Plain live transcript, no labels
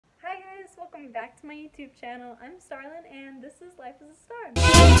welcome back to my YouTube channel. I'm Starlyn and this is Life as a Star.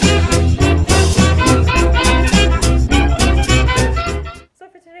 So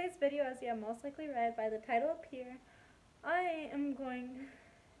for today's video, as you have most likely read by the title up here, I am going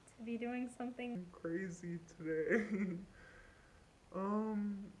to be doing something crazy today. I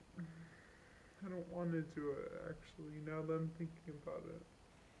don't want to do it actually, now that I'm thinking about it.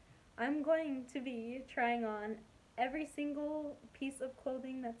 I'm going to be trying on every single piece of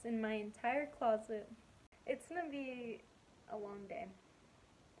clothing that's in my entire closet. It's gonna be a long day.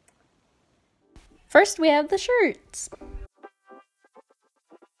 First we have the shirts.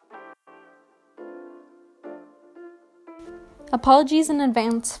 Apologies in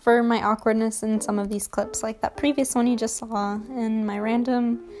advance for my awkwardness in some of these clips, like that previous one you just saw, and my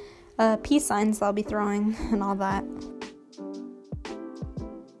random peace signs I'll be throwing and all that.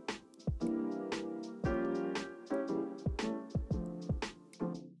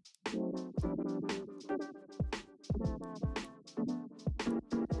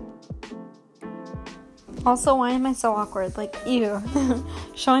 Also, why am I so awkward? Like, ew.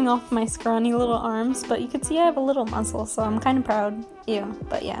 Showing off my scrawny little arms, but you can see I have a little muscle, so I'm kind of proud. Ew,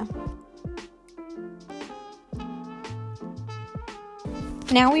 but yeah.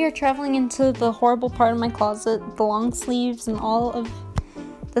 Now we are traveling into the horrible part of my closet, the long sleeves and all of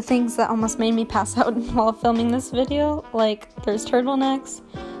the things that almost made me pass out while filming this video. Like, there's turtlenecks,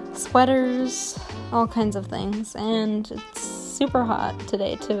 sweaters, all kinds of things, and it's super hot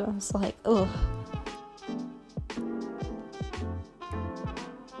today too. It's like, ugh.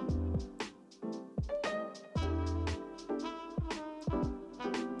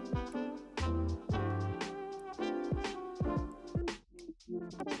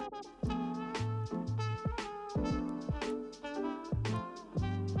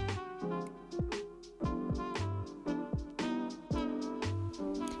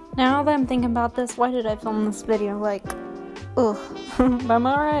 Now that I'm thinking about this, why did I film this video? Like, ugh, but I'm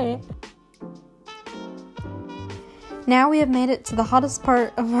alright. Now we have made it to the hottest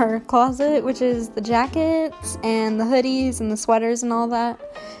part of our closet, which is the jackets and the hoodies and the sweaters and all that.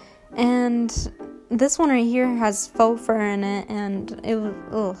 And this one right here has faux fur in it, and it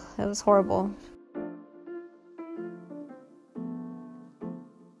was horrible.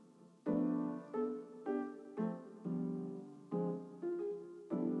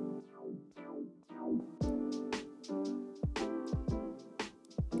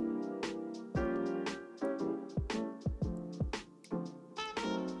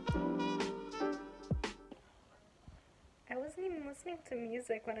 I wasn't even listening to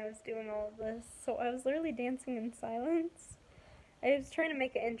music when I was doing all of this, so I was literally dancing in silence. I was trying to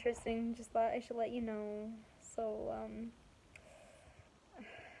make it interesting, just thought I should let you know. So,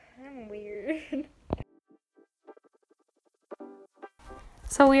 I'm weird.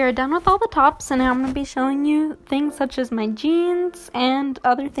 So we are done with all the tops, and now I'm going to be showing you things such as my jeans and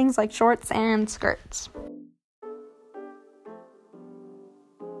other things like shorts and skirts.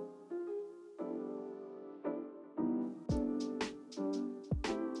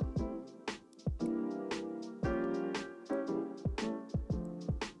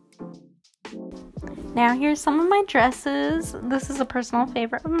 Now here's some of my dresses. This is a personal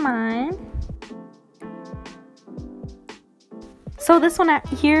favorite of mine. So this one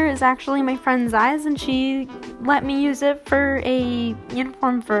here is actually my friend Zai's, and she let me use it for a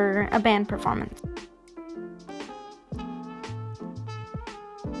uniform for a band performance.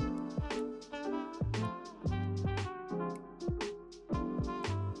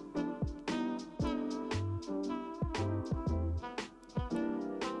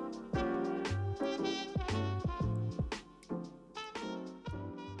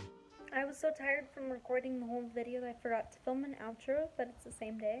 I was so tired from recording the whole video that I forgot to film an outro, but it's the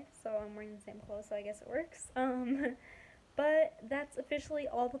same day, so I'm wearing the same clothes, so I guess it works. But that's officially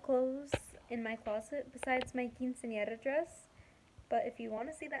all the clothes in my closet besides my quinceañera dress. But if you want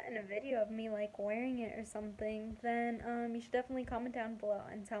to see that in a video of me like wearing it or something, then you should definitely comment down below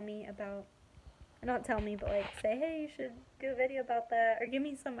and tell me about, not tell me, but like say, hey, you should do a video about that, or give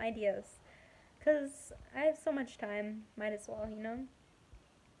me some ideas, because I have so much time, might as well, you know?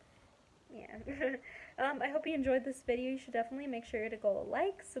 Yeah. I hope you enjoyed this video. You should definitely make sure to go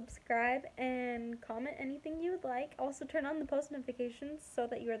like, subscribe, and comment anything you would like. Also turn on the post notifications so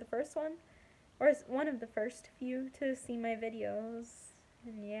that you are the first one, or one of the first few to see my videos.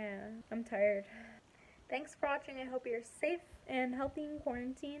 And yeah, I'm tired. Thanks for watching. I hope you're safe and healthy in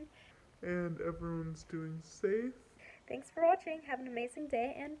quarantine. And everyone's doing safe. Thanks for watching. Have an amazing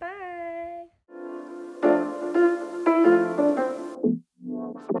day, and bye!